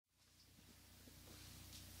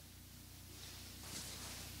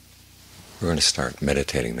We're going to start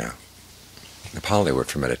meditating now. The Pali word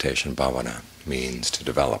for meditation, bhavana, means to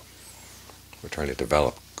develop. We're trying to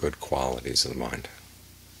develop good qualities of the mind.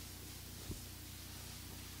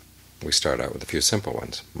 We start out with a few simple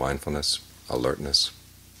ones: mindfulness, alertness,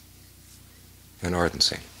 and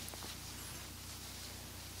ardency.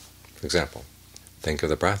 For example, think of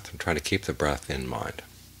the breath and try to keep the breath in mind.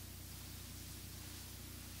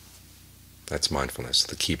 That's mindfulness,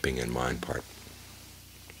 the keeping in mind part.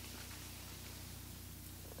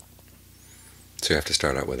 So you have to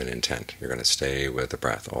start out with an intent. You're going to stay with the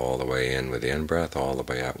breath all the way in with the in-breath, all the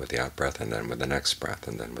way out with the out-breath, and then with the next breath,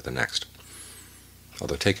 and then with the next.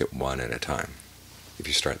 Although take it one at a time. If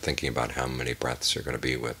you start thinking about how many breaths you're going to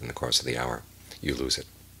be with in the course of the hour, you lose it.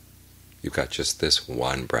 You've got just this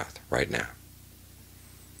one breath right now.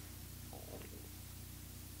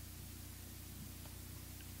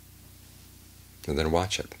 And then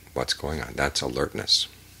watch it. What's going on? That's alertness.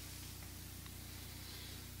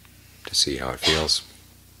 To see how it feels.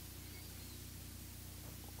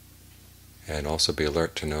 And also be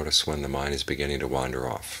alert to notice when the mind is beginning to wander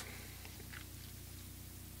off.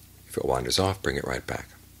 If it wanders off, bring it right back.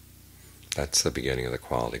 That's the beginning of the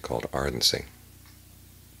quality called ardency.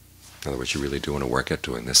 In other words, you really do want to work at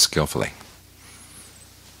doing this skillfully.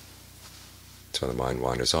 So when the mind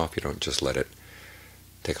wanders off, you don't just let it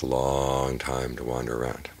take a long time to wander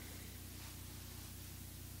around.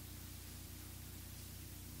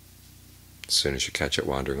 As soon as you catch it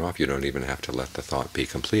wandering off, you don't even have to let the thought be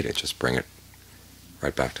completed. Just bring it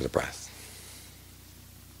right back to the breath.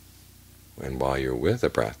 And while you're with the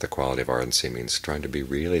breath, the quality of ardency means trying to be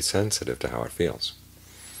really sensitive to how it feels.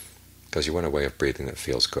 Because you want a way of breathing that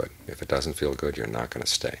feels good. If it doesn't feel good, you're not going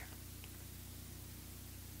to stay.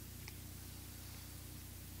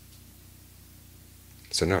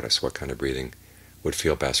 So notice what kind of breathing would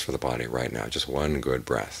feel best for the body right now. Just one good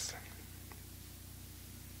breath.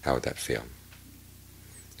 How would that feel?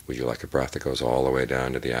 Would you like a breath that goes all the way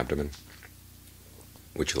down to the abdomen?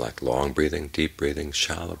 Would you like long breathing, deep breathing,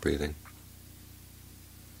 shallow breathing?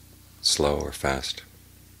 Slow or fast?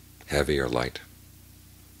 Heavy or light?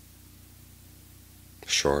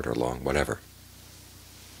 Short or long? Whatever.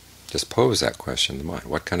 Just pose that question in the mind.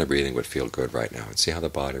 What kind of breathing would feel good right now? And see how the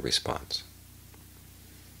body responds.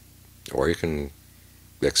 Or you can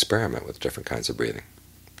experiment with different kinds of breathing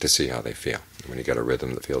to see how they feel. When you get a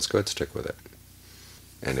rhythm that feels good, stick with it.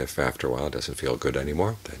 And if after a while it doesn't feel good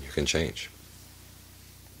anymore, then you can change.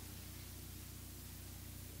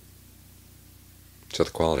 So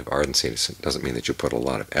the quality of ardency doesn't mean that you put a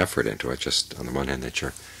lot of effort into it, just on the one hand that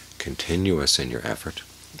you're continuous in your effort,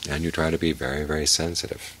 and you try to be very, very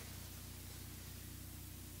sensitive.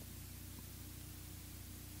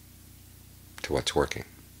 To what's working.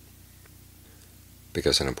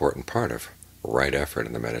 Because an important part of right effort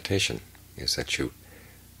in the meditation is that you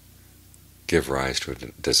give rise to a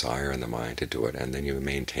desire in the mind to do it, and then you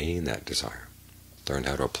maintain that desire. Learn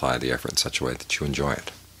how to apply the effort in such a way that you enjoy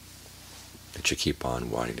it, that you keep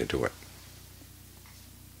on wanting to do it.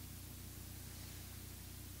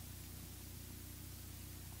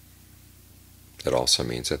 It also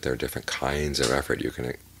means that there are different kinds of effort you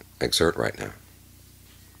can exert right now.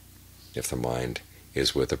 If the mind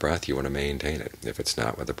is with the breath, you want to maintain it. If it's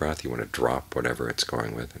not with the breath, you want to drop whatever it's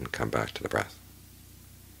going with and come back to the breath.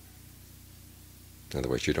 In other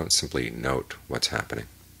words, you don't simply note what's happening,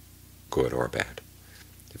 good or bad.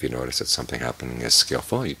 If you notice that something happening is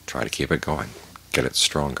skillful, you try to keep it going, get it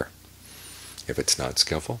stronger. If it's not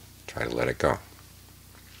skillful, try to let it go.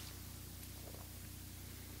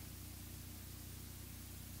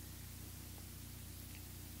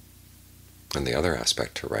 And the other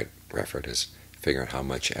aspect to right effort is figuring out how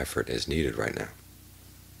much effort is needed right now.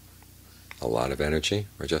 A lot of energy,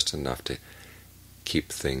 or just enough to keep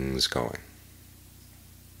things going.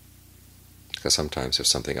 Because sometimes if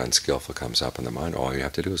something unskillful comes up in the mind, all you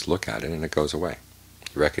have to do is look at it and it goes away.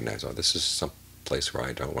 You recognize, oh, this is some place where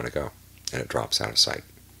I don't want to go, and it drops out of sight.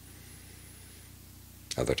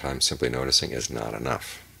 Other times simply noticing is not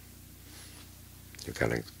enough. You've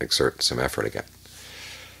got to exert some effort again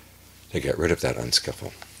to get rid of that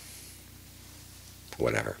unskillful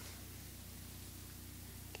whatever.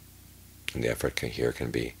 And the effort here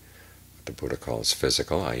can be what the Buddha calls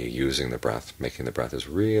physical, i.e. using the breath, making the breath as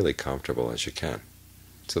really comfortable as you can,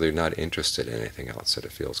 so that you're not interested in anything else, that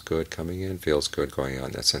it feels good coming in, feels good going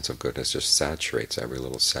on. That sense of goodness just saturates every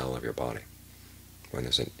little cell of your body. When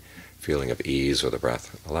there's a feeling of ease with the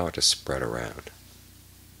breath, allow it to spread around.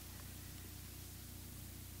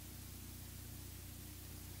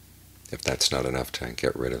 If that's not enough to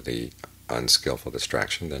get rid of the unskillful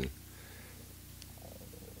distraction, then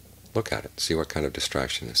look at it, see what kind of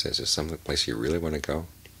distraction this is. Is some place you really want to go?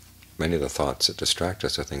 Many of the thoughts that distract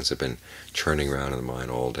us are things that have been churning around in the mind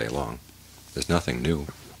all day long. There's nothing new.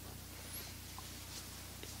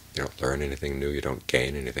 You don't learn anything new, you don't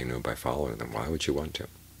gain anything new by following them. Why would you want to?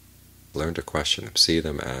 Learn to question them, see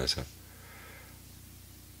them as a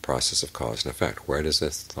process of cause and effect. Where does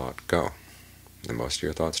this thought go? And most of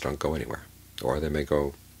your thoughts don't go anywhere. Or they may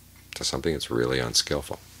go to something that's really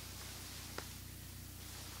unskillful.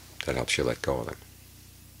 That helps you let go of them.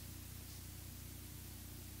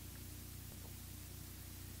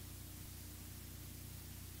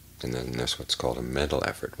 And then there's what's called a mental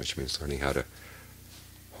effort, which means learning how to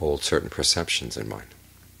hold certain perceptions in mind.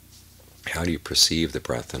 How do you perceive the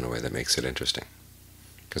breath in a way that makes it interesting?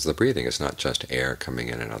 Because the breathing is not just air coming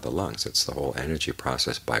in and out of the lungs, it's the whole energy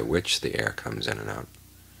process by which the air comes in and out.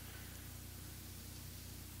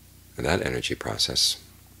 And that energy process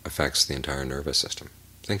affects the entire nervous system.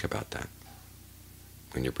 Think about that.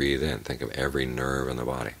 When you breathe in, think of every nerve in the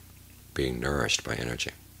body being nourished by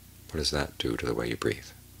energy. What does that do to the way you breathe?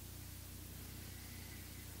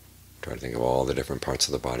 Try to think of all the different parts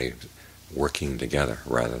of the body working together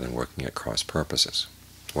rather than working at cross purposes.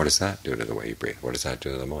 What does that do to the way you breathe? What does that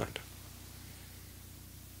do to the mind?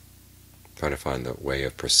 Try to find the way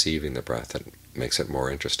of perceiving the breath that makes it more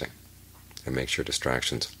interesting and makes your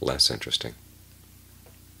distractions less interesting.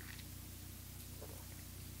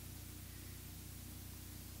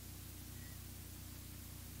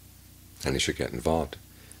 And as you get involved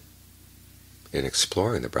in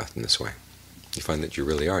exploring the breath in this way, you find that you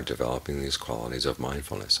really are developing these qualities of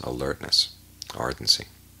mindfulness, alertness, ardency.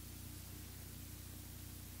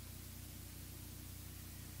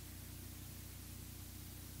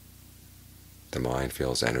 The mind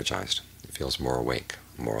feels energized. It feels more awake,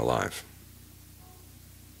 more alive.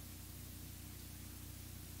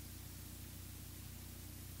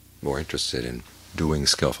 More interested in doing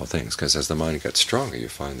skillful things, because as the mind gets stronger, you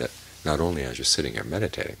find that not only as you're sitting here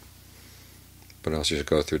meditating, but also as you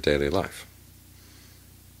go through daily life,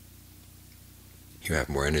 you have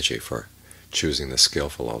more energy for choosing the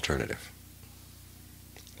skillful alternative.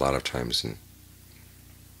 A lot of times in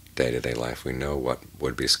day-to-day life we know what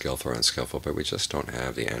would be skillful or unskillful, but we just don't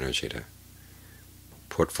have the energy to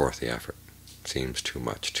put forth the effort. It seems too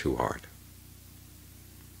much, too hard.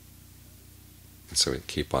 And so we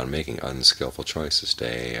keep on making unskillful choices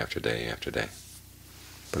day after day after day.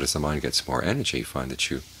 But as the mind gets more energy, you find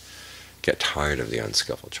that you get tired of the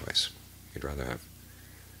unskillful choice. You'd rather have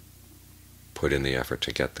put in the effort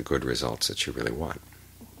to get the good results that you really want.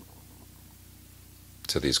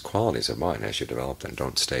 So these qualities of mind, as you develop them,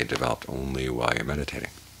 don't stay developed only while you're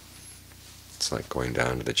meditating. It's like going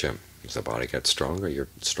down to the gym. As the body gets stronger, you're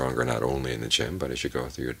stronger not only in the gym, but as you go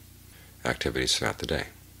through your activities throughout the day.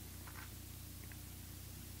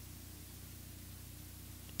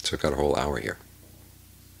 So we've got a whole hour here.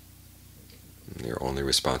 And your only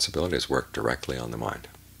responsibility is work directly on the mind.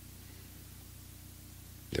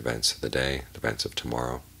 The events of the day, the events of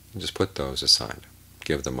tomorrow, and just put those aside.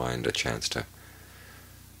 Give the mind a chance to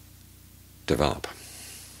develop,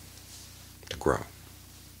 to grow,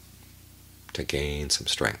 to gain some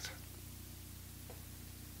strength.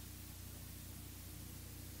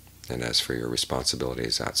 And as for your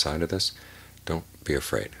responsibilities outside of this, don't be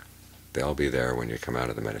afraid. They'll be there when you come out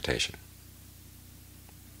of the meditation.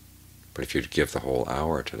 But if you give the whole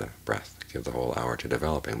hour to the breath, give the whole hour to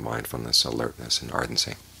developing mindfulness, alertness, and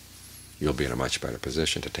ardency, you'll be in a much better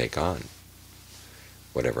position to take on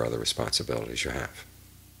whatever other responsibilities you have.